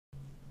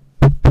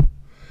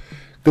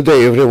Good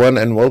day, everyone,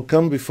 and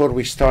welcome. Before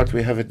we start,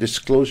 we have a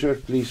disclosure.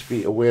 Please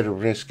be aware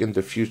of risk in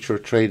the future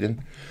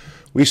trading.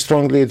 We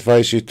strongly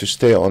advise you to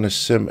stay on a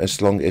sim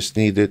as long as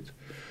needed,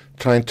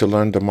 trying to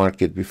learn the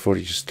market before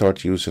you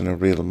start using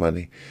real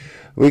money.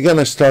 We're going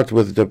to start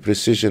with the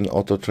precision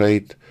auto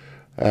trade.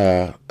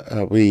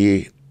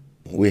 We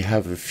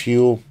have a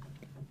few.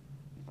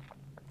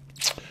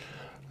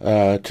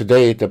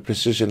 Today, the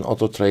precision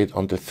auto trade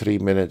on the 3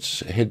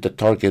 minutes hit the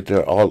target.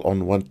 They're all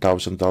on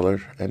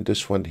 $1,000, and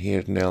this one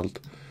here nailed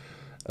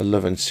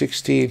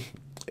 1160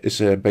 is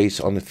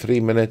based on the 3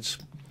 minutes.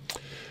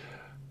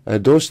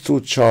 Those two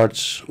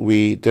charts,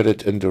 we did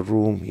it in the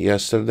room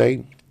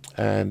yesterday,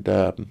 and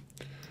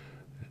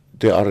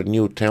they are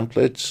new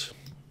templates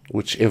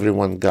which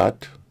everyone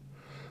got,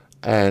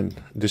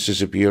 and this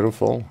is a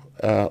beautiful,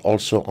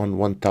 also on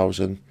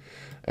 1000,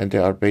 and they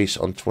are based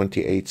on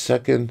 28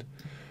 seconds.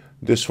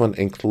 This one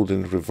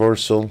including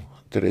reversal.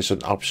 There is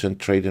an option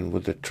trading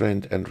with the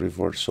trend and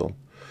reversal.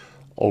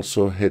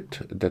 Also hit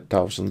the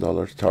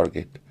 $1,000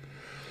 target.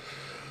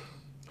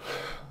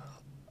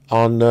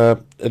 On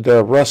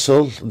the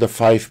Russell, the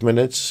 5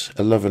 minutes,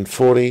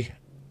 1140.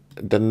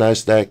 The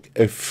Nasdaq,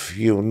 if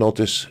you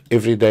notice,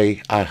 every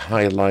day I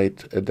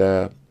highlight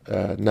the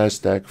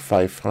Nasdaq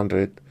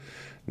 500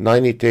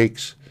 90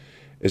 ticks.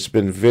 It's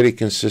been very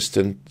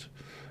consistent,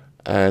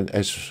 and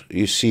as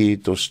you see,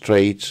 those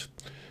trades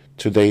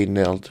today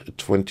nailed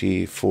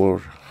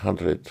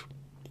 2400,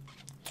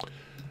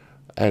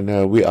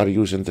 and we are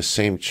using the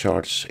same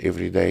charts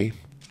every day.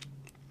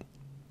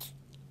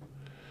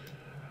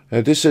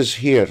 This is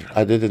here,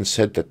 I didn't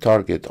set the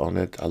target on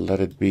it, I'll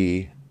let it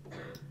be.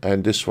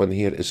 And this one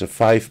here is a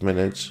 5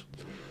 minutes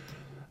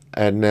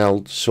and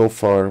nailed so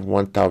far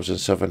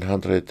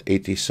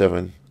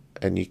 1787,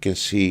 and you can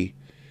see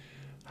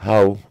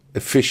how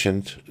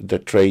efficient the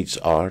trades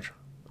are.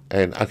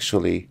 And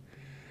actually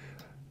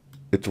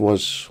it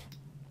was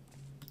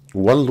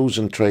one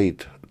losing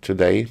trade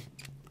today,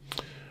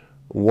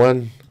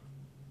 one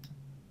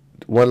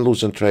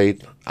losing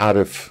trade out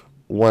of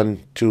 1,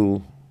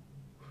 2,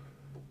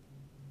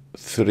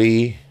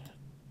 3,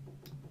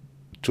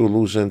 2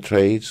 losing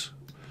trades,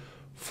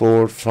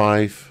 4,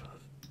 5,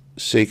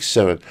 6,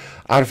 7.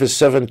 Out of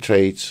 7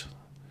 trades,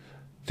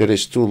 there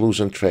is 2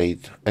 losing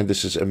trade, and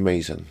this is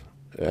amazing.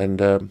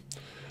 And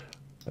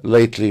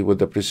lately with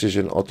the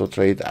precision auto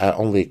trade, I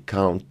only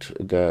count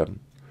the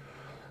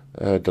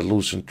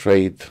losing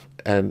trade,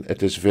 and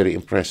it is very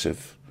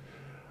impressive.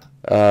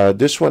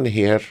 This one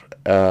here,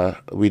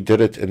 we did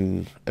it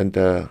on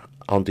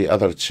the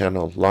other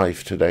channel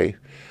live today,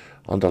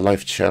 on the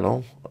live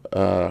channel,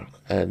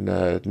 and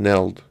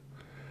nailed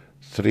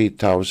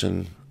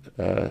 3000,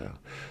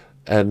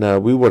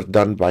 and we were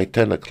done by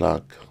 10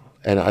 o'clock,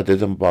 and I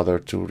didn't bother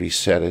to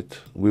reset it.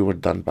 We were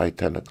done by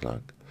 10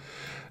 o'clock.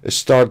 It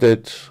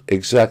started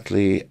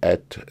exactly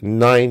at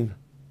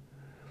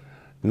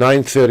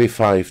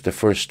 9:35, the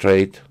first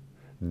trade,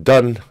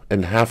 done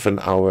in half an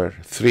hour,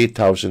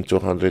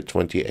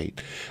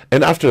 3228.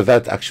 And after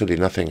that, actually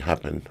nothing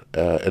happened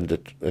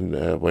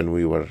when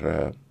we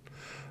were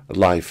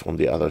live on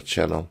the other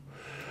channel.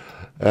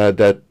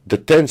 That the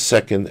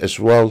 10-second as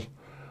well,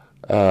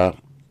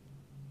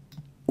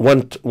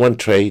 one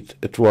trade,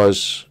 it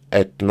was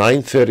at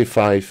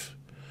 9:35,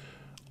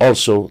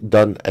 also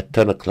done at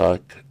 10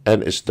 o'clock,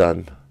 and is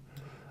done.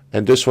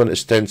 And this one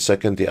is 10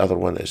 seconds, the other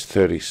one is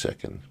 30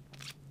 seconds.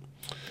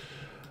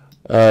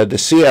 The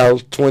CL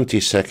 20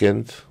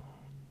 second,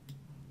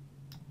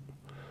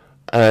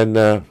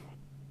 and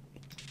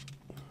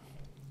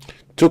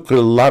took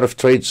a lot of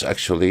trades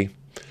actually.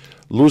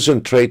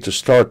 Losing trade to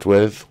start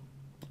with,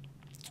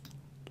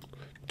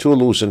 2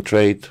 losing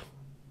trade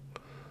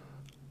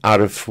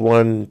out of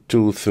 1,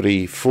 2,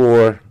 3,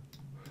 4,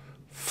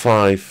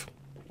 5,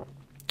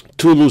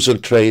 2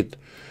 losing trade,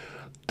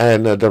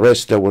 and the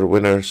rest that were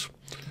winners.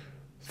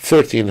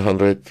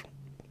 1300,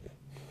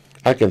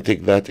 I can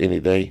take that any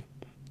day,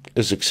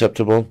 is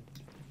acceptable.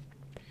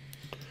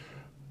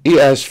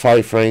 ES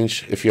 5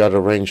 range, if you are a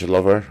range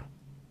lover,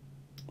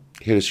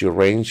 here's your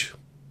range.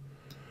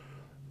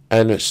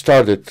 And it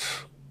started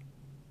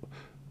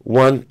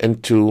 1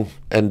 and 2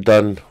 and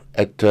done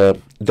at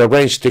the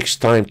range takes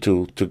time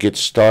to get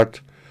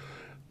start.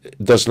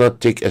 It does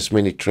not take as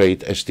many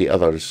trades as the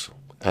others.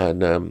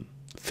 And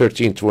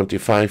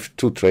 1325,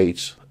 2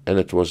 trades, and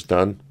it was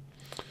done.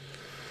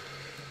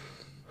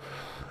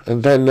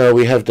 And then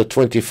we have the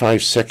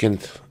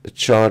 25-second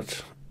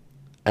chart,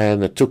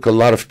 and it took a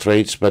lot of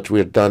trades, but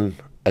we're done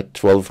at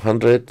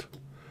 1200.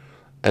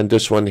 And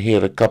this one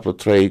here, a couple of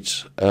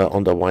trades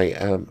on the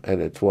YM,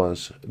 and it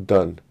was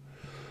done.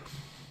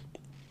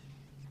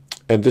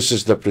 And this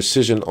is the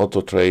precision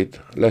auto trade.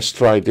 Let's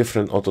try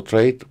different auto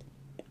trade.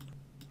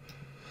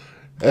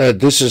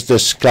 This is the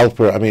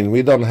scalper. I mean,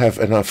 we don't have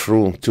enough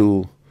room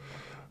to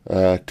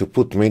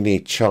put many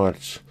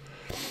charts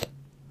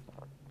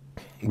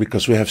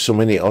because we have so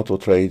many auto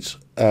trades.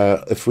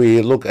 If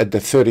we look at the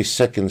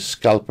 30-second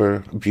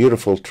scalper,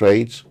 beautiful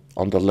trades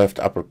on the left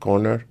upper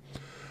corner.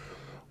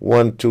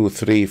 1, 2,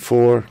 3,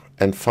 4,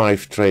 and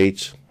 5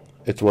 trades,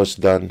 it was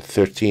done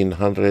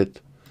 1300.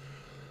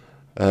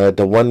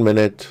 The 1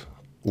 minute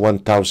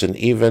 1000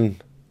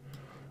 even,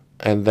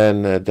 and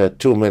then the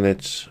 2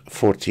 minutes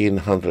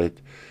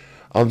 1400.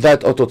 On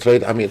that auto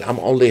trade, I mean, I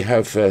only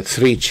have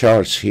 3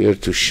 charts here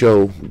to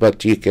show,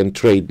 but you can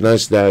trade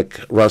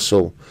Nasdaq,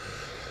 Russell,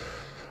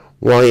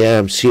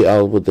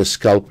 YMCL with the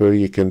scalper.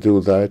 You can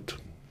do that.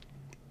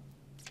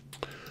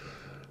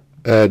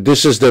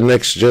 This is the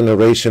next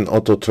generation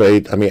auto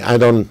trade. I mean, I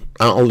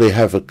only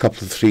have a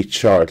couple 3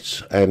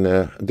 charts,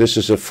 and this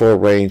is a 4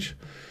 range,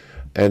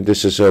 and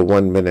this is a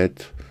 1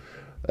 minute,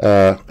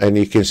 and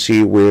you can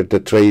see where the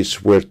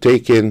trades were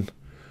taken.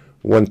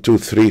 1, 2,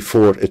 3,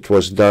 4, it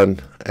was done,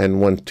 and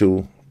 1,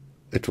 2,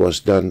 it was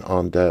done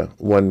on the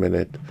 1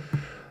 minute.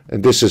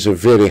 And this is a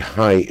very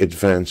high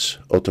advanced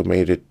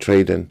automated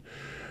trading,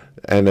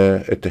 and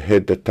it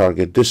hit the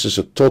target. This is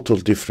a total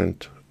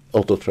different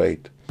auto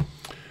trade.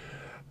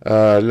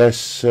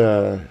 Let's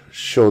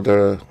show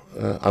the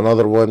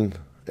another one.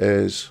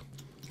 Is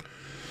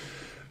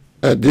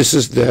this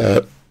is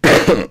the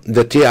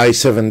the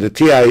TI7. The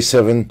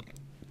TI7,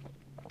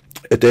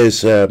 it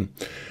is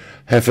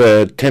have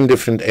 10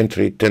 different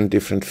entry, 10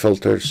 different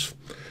filters.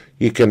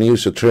 You can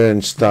use a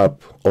trailing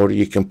stop, or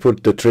you can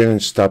put the trailing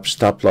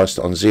stop loss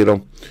on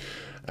 0.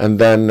 And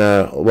then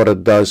what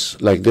it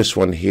does, like this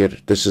one here,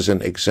 this is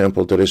an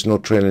example. There is no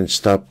trailing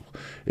stop.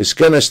 It's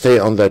going to stay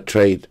on that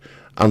trade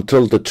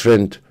until the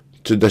trend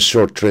to the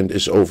short trend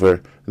is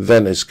over.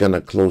 Then it's going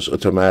to close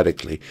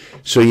automatically.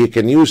 So you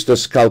can use the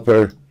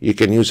scalper. You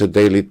can use a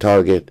daily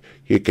target.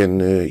 You can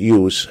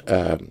use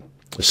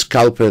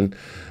scalping,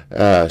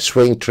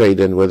 swing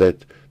trading with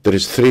it. There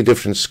is 3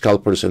 different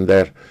scalpers in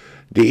there.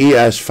 The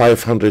ES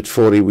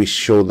 540, we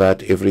show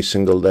that every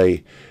single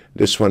day.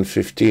 This one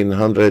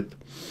 1500.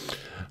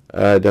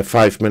 The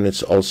 5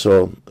 minutes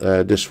also.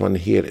 This one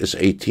here is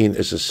 18,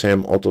 is the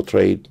same auto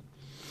trade.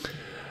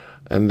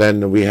 And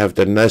then we have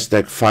the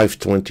Nasdaq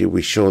 520.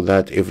 We show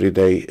that every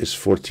day is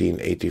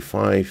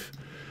 1485.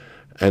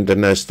 And the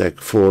Nasdaq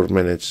 4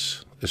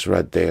 minutes is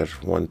right there,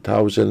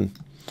 1000.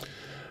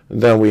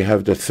 And then we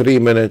have the 3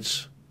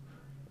 minutes.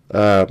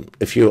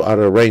 If you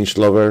are a range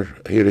lover,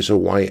 here is a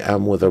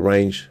YM with a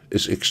range.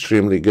 It's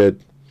extremely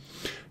good.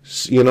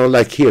 You know,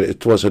 like here,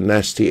 it was a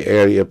nasty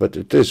area, but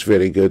it is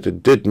very good.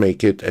 It did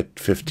make it at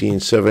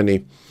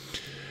 1570.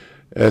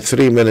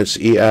 3 minutes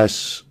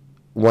ES,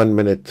 1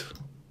 minute,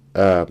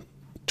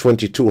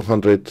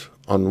 2200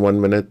 on 1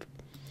 minute.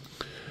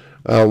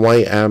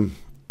 YM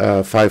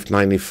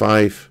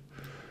 595.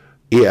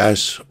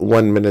 ES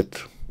 1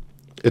 minute.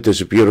 It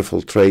is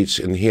beautiful trades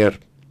in here.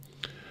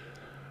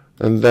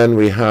 And then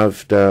we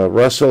have the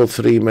Russell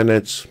 3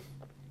 minutes,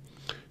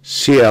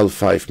 CL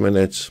 5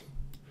 minutes,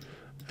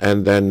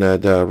 and then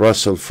the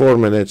Russell 4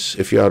 minutes.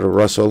 If you are a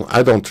Russell,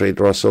 I don't trade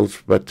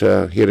Russells, but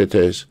here it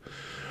is.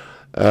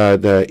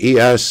 The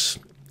ES,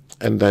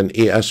 and then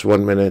ES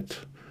 1 minute,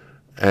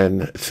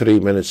 and 3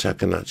 minutes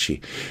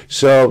Akanachi.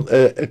 So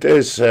it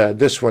is,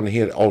 this one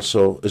here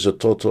also is a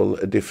total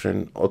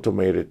different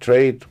automated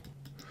trade.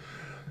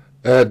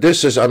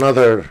 This is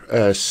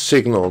another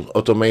signal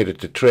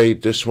automated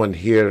trade. This one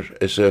here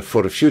is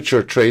for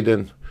future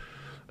trading,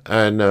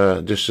 and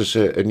this is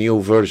a new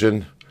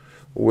version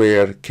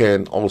where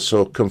can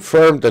also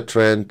confirm the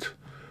trend,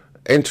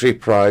 entry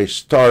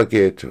price,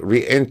 target,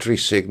 re-entry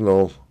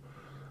signal,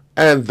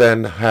 and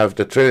then have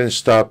the trailing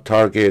stop,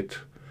 target,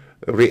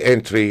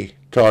 re-entry,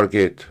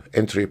 target,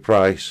 entry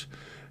price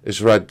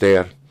is right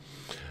there.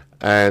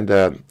 And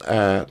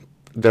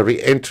the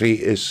re-entry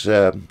is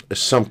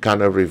some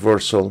kind of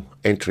reversal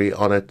entry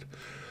on it.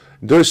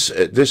 This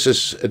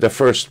is the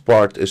first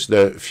part is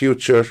the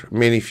future,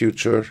 mini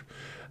future,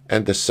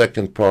 and the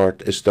second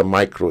part is the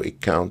micro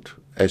account,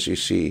 as you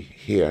see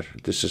here.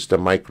 This is the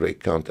micro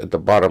account at the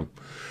bottom.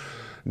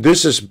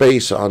 This is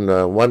based on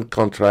one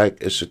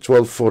contract is a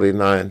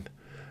 1249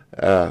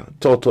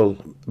 total,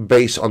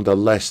 based on the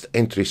last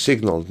entry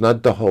signal,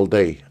 not the whole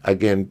day.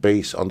 Again,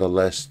 based on the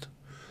last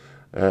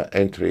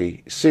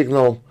entry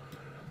signal.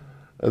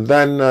 And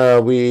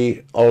then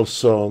we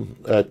also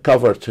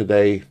cover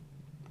today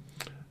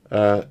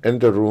in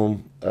the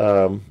room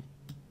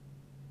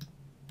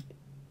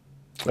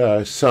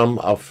some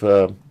of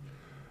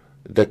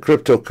the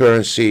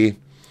cryptocurrency,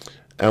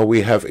 and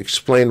we have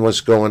explained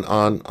what's going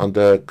on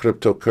the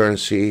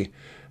cryptocurrency,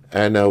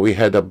 and we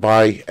had a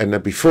buy,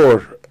 and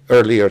before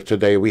earlier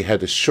today we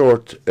had a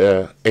short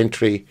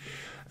entry,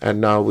 and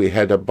now we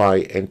had a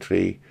buy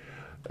entry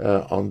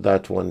on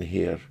that one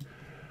here.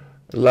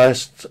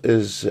 Last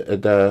is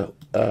the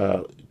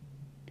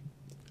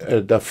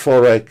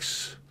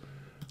Forex.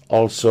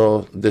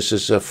 Also, this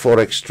is a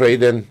Forex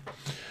trading,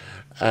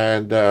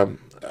 and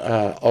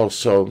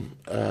also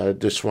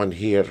this one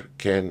here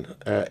can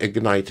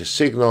ignite a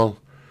signal,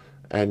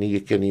 and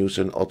you can use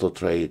an auto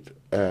trade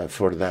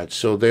for that.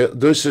 So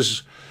this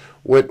is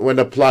when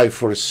apply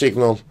for a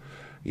signal,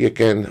 you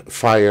can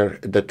fire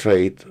the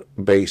trade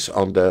based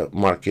on the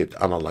market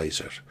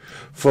analyzer.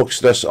 Folks,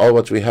 that's all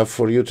what we have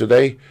for you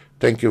today.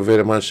 Thank you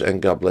very much, and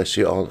God bless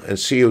you all, and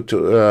see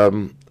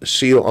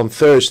you on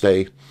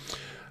Thursday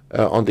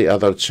on the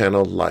other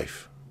channel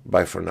live.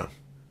 Bye for now.